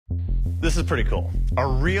This is pretty cool. A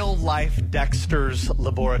real-life Dexter's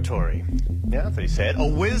laboratory. Yeah, that's how you say it. A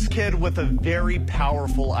whiz kid with a very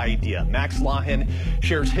powerful idea. Max Lawhan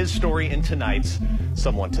shares his story in tonight's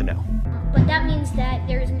Someone to Know. But that means that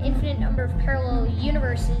there's an infinite number of parallel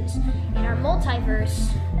universes in our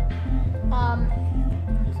multiverse.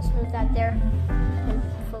 Let's move that there.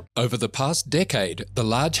 Over the past decade, the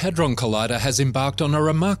Large Hadron Collider has embarked on a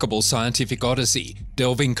remarkable scientific odyssey,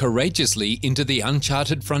 delving courageously into the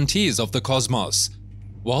uncharted frontiers of the cosmos.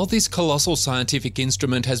 While this colossal scientific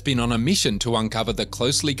instrument has been on a mission to uncover the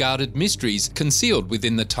closely guarded mysteries concealed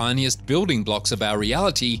within the tiniest building blocks of our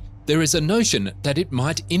reality, there is a notion that it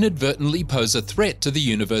might inadvertently pose a threat to the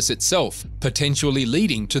universe itself, potentially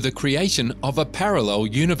leading to the creation of a parallel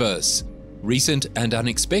universe. Recent and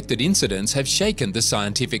unexpected incidents have shaken the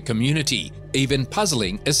scientific community, even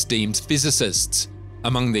puzzling esteemed physicists.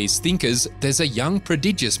 Among these thinkers, there's a young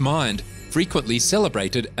prodigious mind, frequently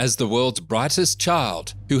celebrated as the world's brightest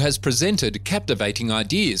child, who has presented captivating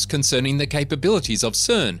ideas concerning the capabilities of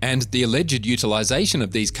CERN and the alleged utilization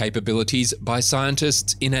of these capabilities by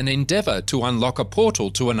scientists in an endeavour to unlock a portal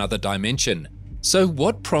to another dimension. So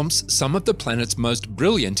what prompts some of the planet's most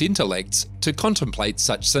brilliant intellects to contemplate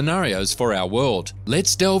such scenarios for our world?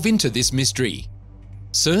 Let's delve into this mystery.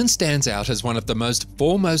 CERN stands out as one of the most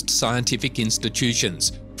foremost scientific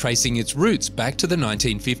institutions, tracing its roots back to the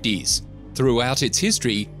 1950s. Throughout its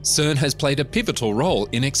history, CERN has played a pivotal role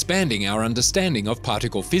in expanding our understanding of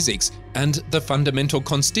particle physics and the fundamental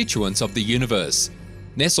constituents of the universe.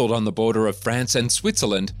 Nestled on the border of France and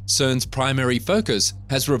Switzerland, CERN's primary focus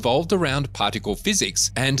has revolved around particle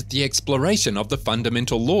physics and the exploration of the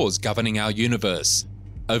fundamental laws governing our universe.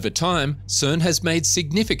 Over time, CERN has made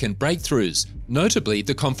significant breakthroughs, notably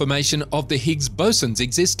the confirmation of the Higgs boson's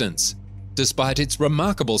existence. Despite its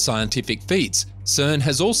remarkable scientific feats, CERN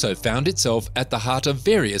has also found itself at the heart of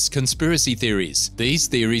various conspiracy theories. These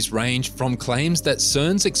theories range from claims that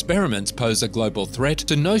CERN's experiments pose a global threat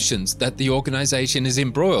to notions that the organization is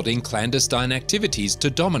embroiled in clandestine activities to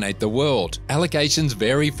dominate the world. Allegations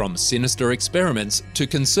vary from sinister experiments to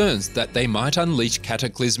concerns that they might unleash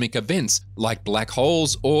cataclysmic events like black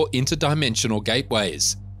holes or interdimensional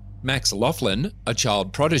gateways. Max Lawhan, a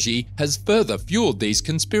child prodigy, has further fueled these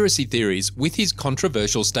conspiracy theories with his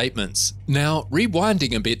controversial statements. Now,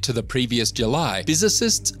 rewinding a bit to the previous July,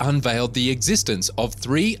 physicists unveiled the existence of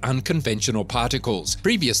 3 unconventional particles,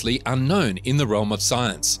 previously unknown in the realm of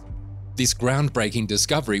science. This groundbreaking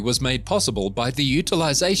discovery was made possible by the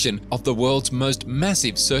utilization of the world's most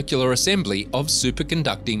massive circular assembly of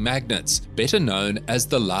superconducting magnets, better known as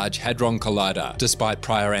the Large Hadron Collider. Despite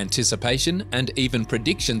prior anticipation and even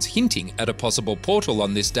predictions hinting at a possible portal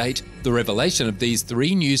on this date, the revelation of these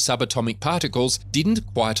 3 new subatomic particles didn't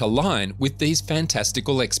quite align with these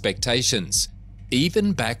fantastical expectations.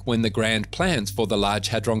 Even back when the grand plans for the Large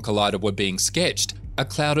Hadron Collider were being sketched, a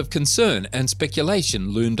cloud of concern and speculation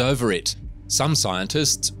loomed over it. Some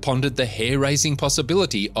scientists pondered the hair-raising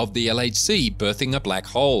possibility of the LHC birthing a black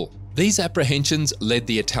hole. These apprehensions led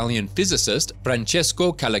the Italian physicist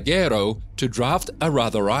Francesco Calligrero to draft a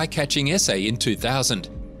rather eye-catching essay in 2000,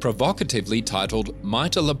 provocatively titled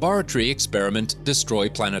 "Might a Laboratory Experiment Destroy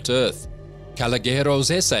Planet Earth?" Calligrero's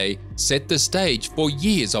essay set the stage for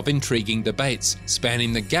years of intriguing debates,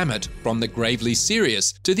 spanning the gamut from the gravely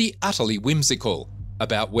serious to the utterly whimsical,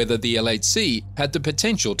 about whether the LHC had the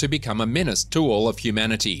potential to become a menace to all of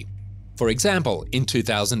humanity. For example, in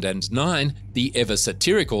 2009, the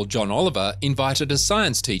ever-satirical John Oliver invited a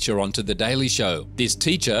science teacher onto The Daily Show. This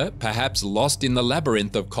teacher, perhaps lost in the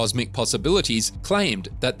labyrinth of cosmic possibilities, claimed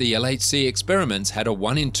that the LHC experiments had a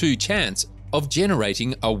 1 in 2 chance of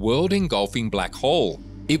generating a world-engulfing black hole.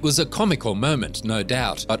 It was a comical moment, no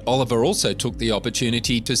doubt, but Oliver also took the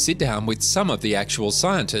opportunity to sit down with some of the actual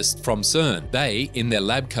scientists from CERN. They, in their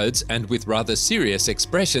lab coats and with rather serious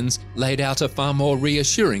expressions, laid out a far more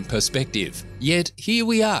reassuring perspective. Yet here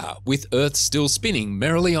we are, with Earth still spinning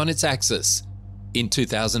merrily on its axis. In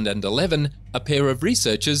 2011, a pair of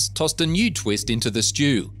researchers tossed a new twist into the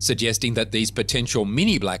stew, suggesting that these potential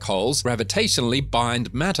mini black holes gravitationally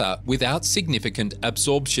bind matter without significant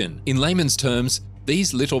absorption. In layman's terms,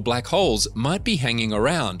 these little black holes might be hanging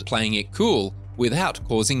around, playing it cool, without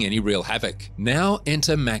causing any real havoc. Now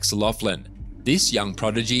enter Max Lawhan. This young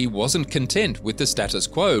prodigy wasn't content with the status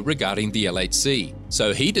quo regarding the LHC,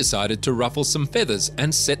 so he decided to ruffle some feathers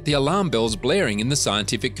and set the alarm bells blaring in the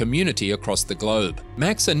scientific community across the globe.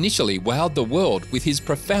 Max initially wowed the world with his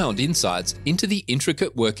profound insights into the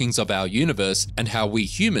intricate workings of our universe and how we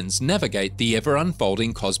humans navigate the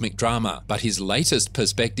ever-unfolding cosmic drama. But his latest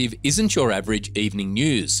perspective isn't your average evening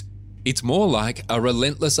news. It's more like a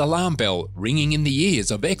relentless alarm bell ringing in the ears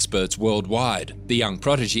of experts worldwide. The young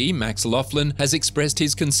prodigy, Max Laughlin, has expressed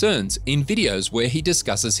his concerns in videos where he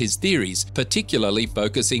discusses his theories, particularly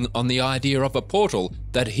focusing on the idea of a portal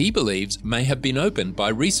that he believes may have been opened by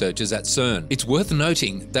researchers at CERN. It's worth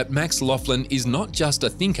noting that Max Laughlin is not just a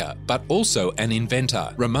thinker, but also an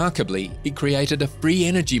inventor. Remarkably, he created a free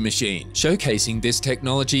energy machine, showcasing this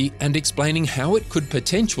technology and explaining how it could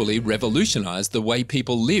potentially revolutionize the way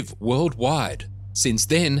people live worldwide. Since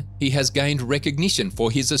then, he has gained recognition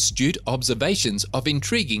for his astute observations of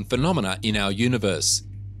intriguing phenomena in our universe.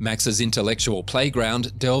 Max's intellectual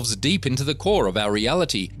playground delves deep into the core of our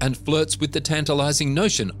reality and flirts with the tantalizing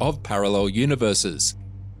notion of parallel universes.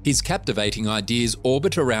 His captivating ideas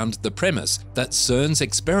orbit around the premise that CERN's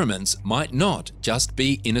experiments might not just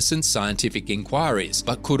be innocent scientific inquiries,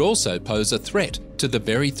 but could also pose a threat to the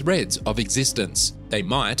very threads of existence. They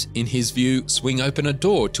might, in his view, swing open a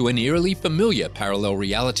door to an eerily familiar parallel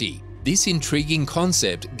reality. This intriguing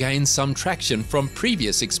concept gains some traction from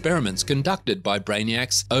previous experiments conducted by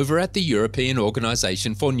brainiacs over at the European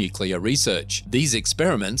Organisation for Nuclear Research. These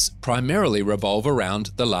experiments primarily revolve around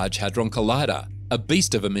the Large Hadron Collider, a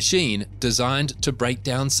beast of a machine designed to break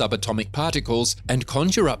down subatomic particles and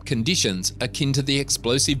conjure up conditions akin to the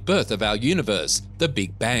explosive birth of our universe, the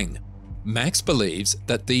Big Bang. Max believes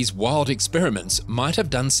that these wild experiments might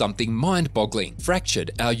have done something mind-boggling,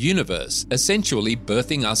 fractured our universe, essentially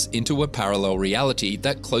birthing us into a parallel reality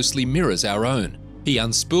that closely mirrors our own. He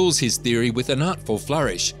unspools his theory with an artful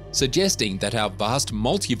flourish, suggesting that our vast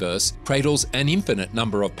multiverse cradles an infinite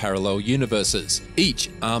number of parallel universes,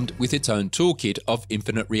 each armed with its own toolkit of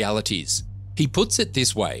infinite realities. He puts it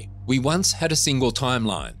this way: we once had a single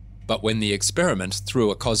timeline, but when the experiment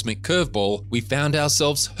threw a cosmic curveball, we found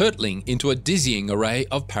ourselves hurtling into a dizzying array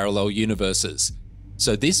of parallel universes.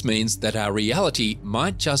 So this means that our reality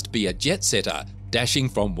might just be a jet setter dashing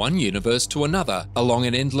from one universe to another along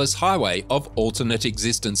an endless highway of alternate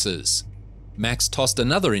existences. Max tossed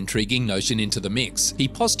another intriguing notion into the mix. He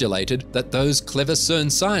postulated that those clever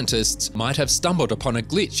CERN scientists might have stumbled upon a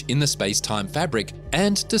glitch in the space-time fabric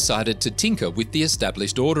and decided to tinker with the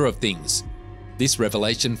established order of things. This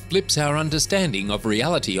revelation flips our understanding of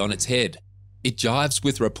reality on its head. It jives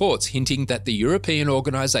with reports hinting that the European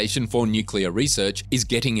Organisation for Nuclear Research is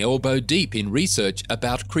getting elbow deep in research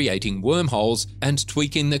about creating wormholes and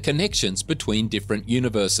tweaking the connections between different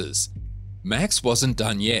universes. Max wasn't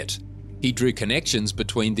done yet. He drew connections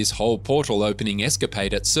between this whole portal opening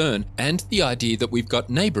escapade at CERN and the idea that we've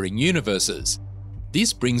got neighbouring universes.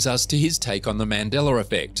 This brings us to his take on the Mandela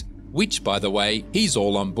effect, which, by the way, he's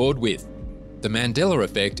all on board with. The Mandela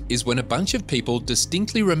effect is when a bunch of people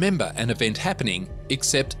distinctly remember an event happening,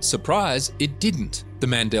 except, surprise, it didn't. The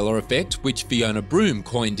Mandela effect, which Fiona Broome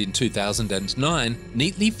coined in 2009,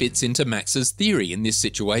 neatly fits into Max's theory in this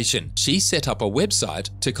situation. She set up a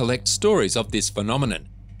website to collect stories of this phenomenon,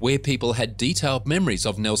 where people had detailed memories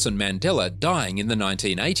of Nelson Mandela dying in the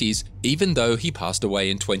 1980s, even though he passed away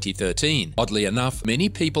in 2013. Oddly enough, many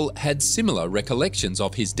people had similar recollections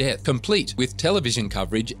of his death, complete with television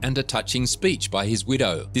coverage and a touching speech by his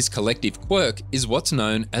widow. This collective quirk is what's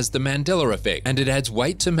known as the Mandela effect, and it adds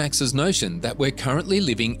weight to Max's notion that we're currently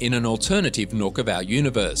living in an alternative nook of our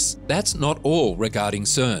universe. That's not all regarding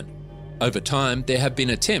CERN. Over time, there have been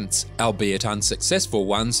attempts, albeit unsuccessful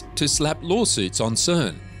ones, to slap lawsuits on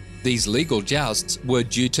CERN. These legal jousts were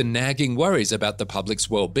due to nagging worries about the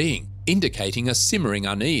public's well-being, indicating a simmering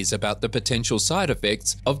unease about the potential side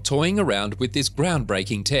effects of toying around with this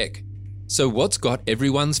groundbreaking tech. So what's got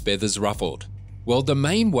everyone's feathers ruffled? Well, the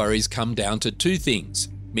main worries come down to two things: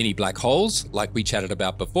 mini black holes, like we chatted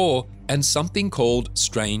about before, and something called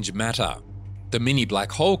strange matter. The mini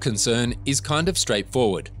black hole concern is kind of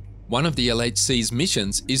straightforward. One of the LHC's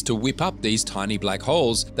missions is to whip up these tiny black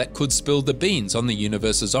holes that could spill the beans on the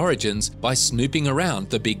universe's origins by snooping around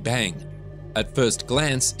the Big Bang. At first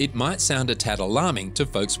glance, it might sound a tad alarming to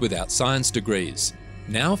folks without science degrees.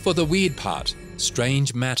 Now for the weird part: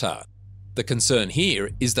 strange matter. The concern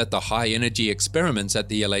here is that the high-energy experiments at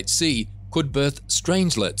the LHC could birth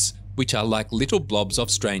strangelets, which are like little blobs of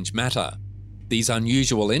strange matter. These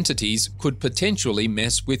unusual entities could potentially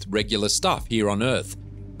mess with regular stuff here on Earth.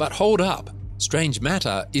 But hold up, strange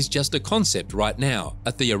matter is just a concept right now,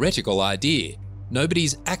 a theoretical idea.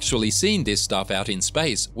 Nobody's actually seen this stuff out in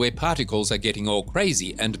space where particles are getting all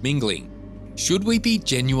crazy and mingling. Should we be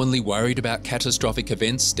genuinely worried about catastrophic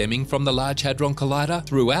events stemming from the Large Hadron Collider?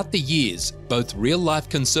 Throughout the years, both real-life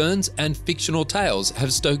concerns and fictional tales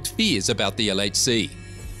have stoked fears about the LHC.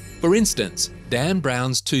 For instance, Dan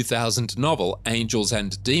Brown's 2000 novel Angels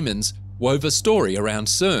and Demons wove a story around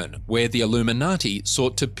CERN where the Illuminati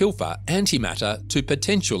sought to pilfer antimatter to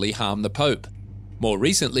potentially harm the Pope. More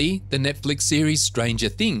recently, the Netflix series Stranger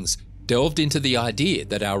Things delved into the idea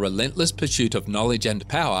that our relentless pursuit of knowledge and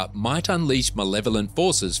power might unleash malevolent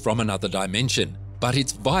forces from another dimension. But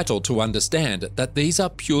it's vital to understand that these are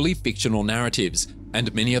purely fictional narratives,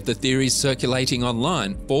 and many of the theories circulating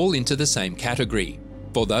online fall into the same category.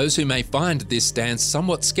 For those who may find this stance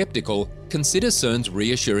somewhat skeptical, consider CERN's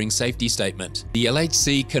reassuring safety statement. The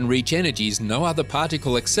LHC can reach energies no other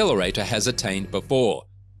particle accelerator has attained before,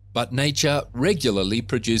 but nature regularly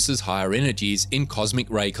produces higher energies in cosmic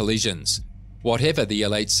ray collisions. Whatever the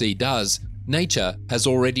LHC does, nature has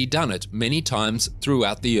already done it many times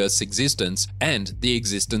throughout the Earth's existence and the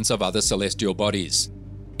existence of other celestial bodies.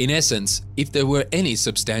 In essence, if there were any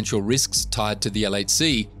substantial risks tied to the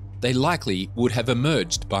LHC, they likely would have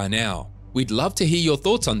emerged by now. We'd love to hear your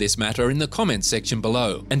thoughts on this matter in the comments section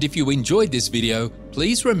below. And if you enjoyed this video,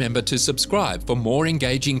 please remember to subscribe for more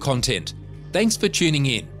engaging content. Thanks for tuning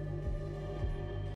in.